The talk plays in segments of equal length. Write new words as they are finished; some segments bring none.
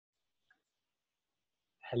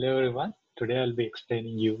Hello everyone. Today I'll be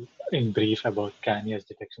explaining you in brief about Canny Edge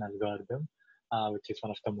Detection algorithm, which is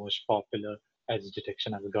one of the most popular edge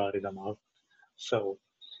detection algorithm out. So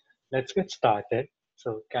let's get started.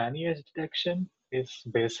 So Canny Edge Detection is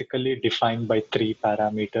basically defined by three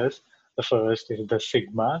parameters. The first is the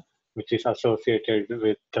sigma, which is associated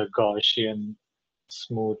with the Gaussian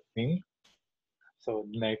smoothing. So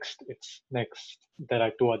next there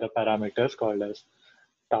are two other parameters called as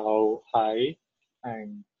tau high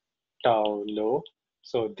and tau low.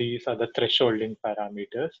 So these are the thresholding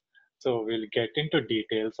parameters. So we'll get into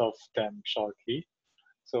details of them shortly.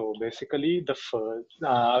 So basically the first,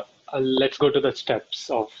 let's go to the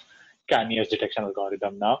steps of Canny Edge detection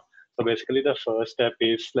algorithm now. So basically the first step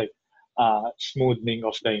is like smoothing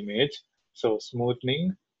of the image. So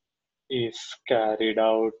smoothing is carried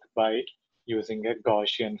out by using a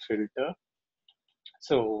Gaussian filter.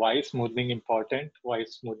 So why is smoothing important? Why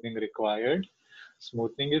is smoothing required?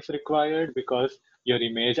 Smoothing is required because your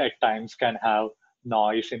image at times can have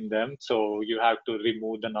noise in them. So you have to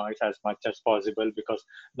remove the noise as much as possible because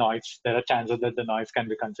there are chances that the noise can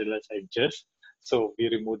be considered as edges. So we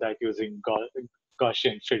remove that using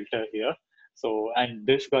Gaussian filter here. So, and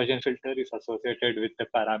this Gaussian filter is associated with the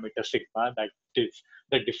parameter sigma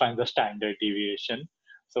that defines the standard deviation.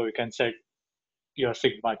 So you can set your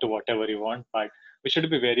sigma to whatever you want, but we should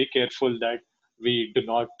be very careful that we do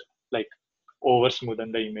not like over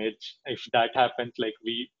smoothen the image. If that happens, like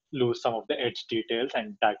we lose some of the edge details,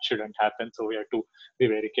 and that shouldn't happen. So we have to be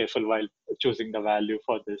very careful while choosing the value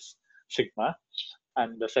for this sigma.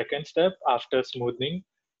 And the second step after smoothing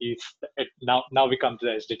is now we come to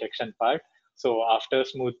the edge detection part. So after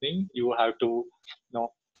smoothing, you have to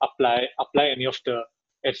apply any of the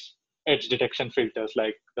edge detection filters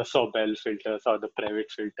like the Sobel filters or the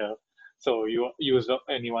Previtt filter. So you use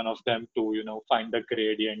any one of them to find the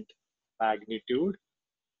gradient magnitude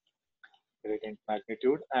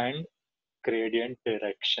and gradient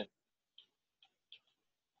direction.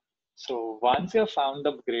 So once you have found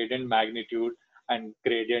the gradient magnitude and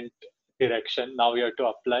gradient direction, now you have to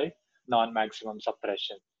apply non-maximum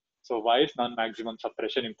suppression. So why is non-maximum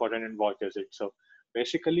suppression important and what is it? So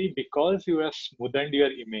basically because you have smoothened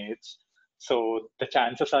your image, so the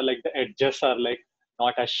chances are like the edges are like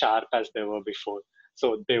not as sharp as they were before.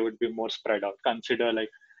 So they would be more spread out. Consider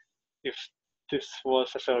like if this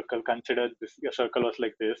was a circle, consider this your circle was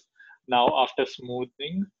like this. Now after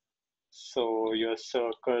smoothing, so your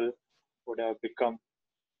circle would have become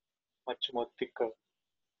much more thicker.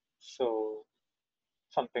 So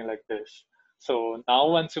something like this. So now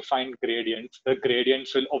once you find gradients, the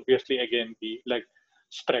gradients will obviously again be like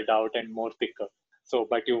spread out and more thicker. So,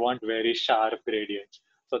 but you want very sharp gradients.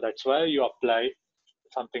 So that's why you apply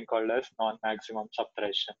something called as non-maximum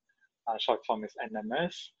suppression. Short form is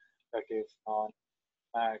NMS, that is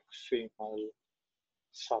non-maximal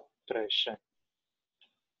suppression.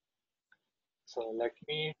 So let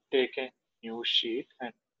me take a new sheet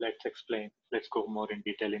and let's go more in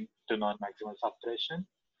detail into non-maximal suppression.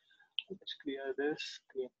 Let's clear this,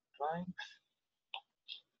 clean drawings.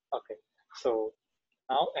 Okay, so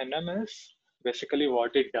now NMS, basically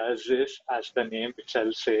what it does is, as the name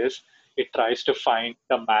itself says, it tries to find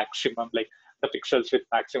the maximum, like the pixels with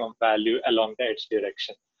maximum value along the edge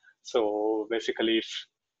direction. So basically if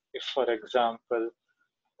for example,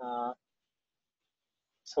 uh,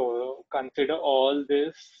 so consider all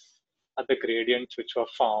this are the gradients which were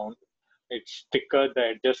found. It's thicker,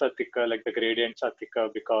 the edges are thicker, like the gradients are thicker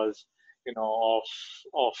because of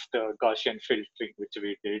the Gaussian filtering which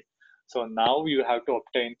we did. So now you have to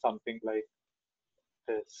obtain something like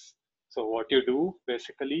this. So what you do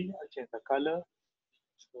basically, I change the color.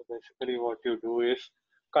 So basically what you do is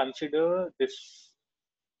consider this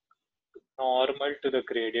normal to the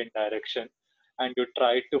gradient direction and you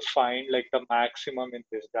try to find like the maximum in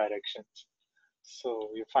this direction. So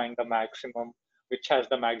you find the maximum which has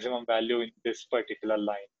the maximum value in this particular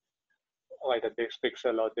line, either this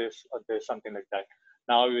pixel or this, something like that.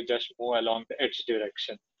 Now you just move along the edge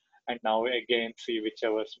direction and now again see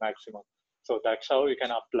whichever is maximum. So that's how you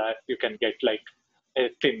can get like a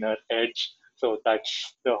thinner edge. So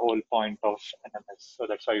that's the whole point of NMS. So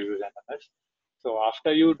that's why you use NMS. So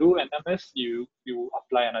after you do NMS, you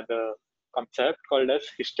apply another concept called as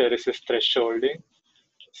hysteresis thresholding.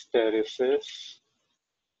 Hysteresis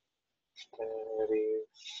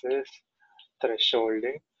hysteresis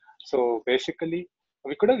thresholding. So basically,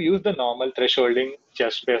 we could have used the normal thresholding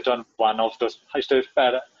just based on one of those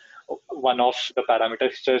one of the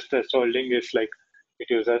parameters. Just thresholding is like it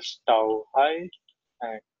uses tau high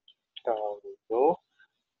and tau low.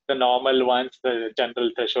 The normal ones, the general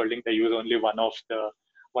thresholding, they use only one of the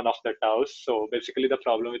one of the taus. So basically the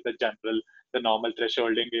problem with the normal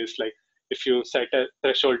thresholding is like if you set a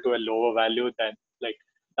threshold to a lower value, then like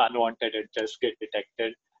the unwanted edges get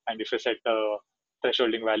detected. And if you set a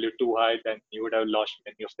thresholding value too high, then you would have lost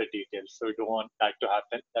many of the details. So you don't want that to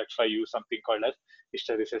happen. That's why you use something called as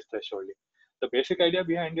hysteresis thresholding. The basic idea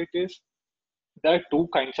behind it is there are two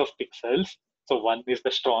kinds of pixels. So one is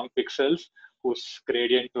the strong pixels whose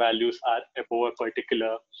gradient values are above a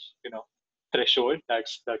particular, threshold.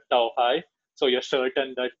 That's the tau high. So you're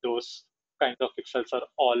certain that those kinds of pixels are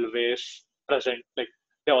always present, like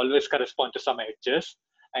they always correspond to some edges.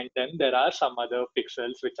 And then there are some other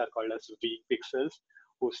pixels which are called as weak pixels,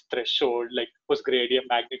 whose threshold, like whose gradient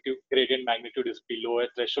magnitude is below a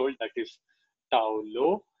threshold that is tau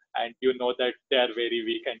low, and you know that they are very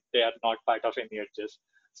weak and they are not part of any edges.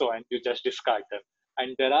 So, and you just discard them.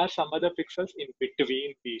 And there are some other pixels in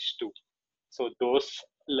between these two. So those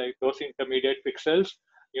intermediate pixels,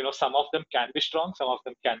 some of them can be strong, some of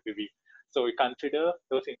them can be weak. So we consider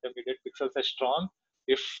those intermediate pixels as strong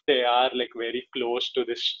if they are like very close to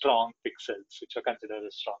the strong pixels, which are considered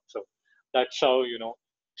as strong. So that's how,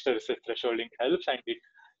 hysteresis thresholding helps, and it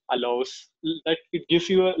allows that it gives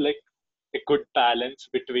you a good balance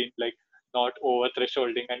between like not over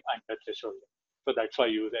thresholding and under thresholding. So that's why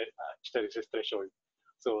you use hysteresis threshold.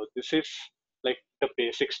 So this is like the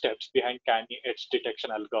basic steps behind Canny Edge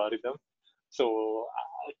Detection algorithm. So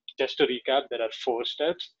just to recap, there are 4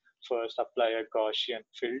 steps. First, apply a Gaussian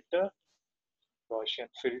filtering.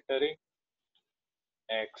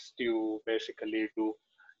 Next, you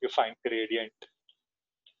find gradient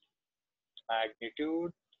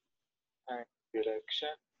magnitude and direction.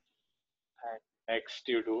 And next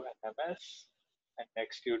you do NMS. And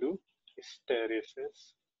next you do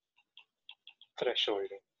hysteresis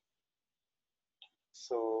thresholding.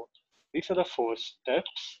 So these are the 4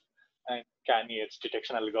 steps and Canny Edge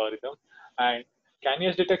detection algorithm. And Canny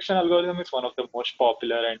Edge detection algorithm is one of the most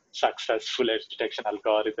popular and successful edge detection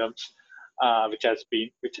algorithms,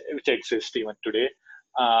 which exists even today.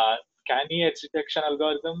 Canny Edge detection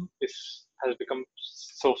algorithm has become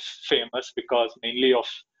so famous because mainly of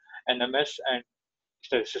NMS and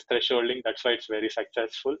hysteresis thresholding. That's why it's very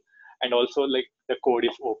successful. And also, like the code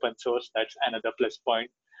is open source. That's another plus point,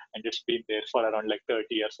 and it's been there for around like 30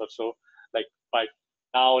 years or so. Like, but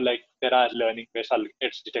now like there are learning-based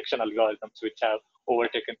edge detection algorithms which have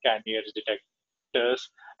overtaken Canny edge detectors,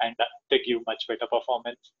 and they give much better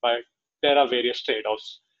performance. But there are various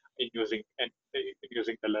trade-offs in using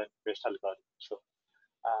the learning-based algorithm. So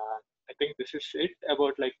I think this is it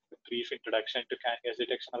about like a brief introduction to Canny edge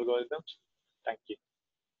detection algorithms. Thank you.